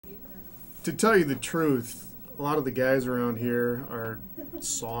To tell you the truth, a lot of the guys around here are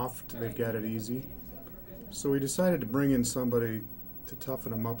soft. They've got it easy. So we decided to bring in somebody to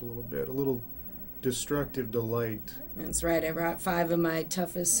toughen them up a little bit, a little destructive delight. That's right. I brought 5 of my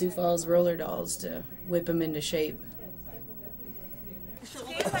toughest Sioux Falls Roller Dolls to whip them into shape.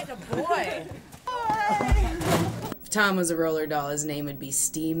 He's like a boy. If Tom was a roller doll, his name would be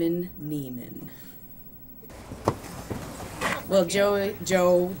Steamin' Neiman. Well, Joey,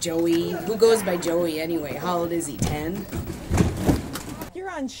 who goes by Joey anyway? How old is he, 10? You're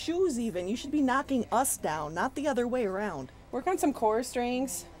on shoes even. You should be knocking us down, not the other way around. Work on some core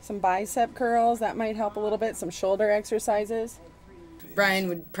strengths, some bicep curls, that might help a little bit, some shoulder exercises. Brian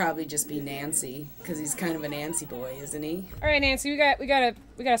would probably just be Nancy, because he's kind of a Nancy boy, isn't he? All right, Nancy, we got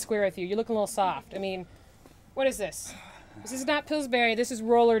a square with you. You're looking a little soft. I mean, what is this? This is not Pillsbury. This is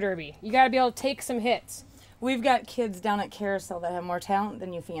roller derby. You got to be able to take some hits. We've got kids down at Carousel that have more talent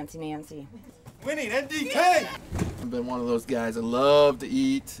than you, Fancy Nancy. Winning NDK! I've been one of those guys. I love to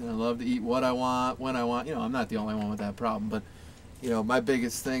eat, and I love to eat what I want, when I want. You know, I'm not the only one with that problem, but, you know, my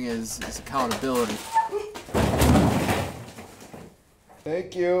biggest thing is accountability.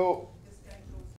 Thank you.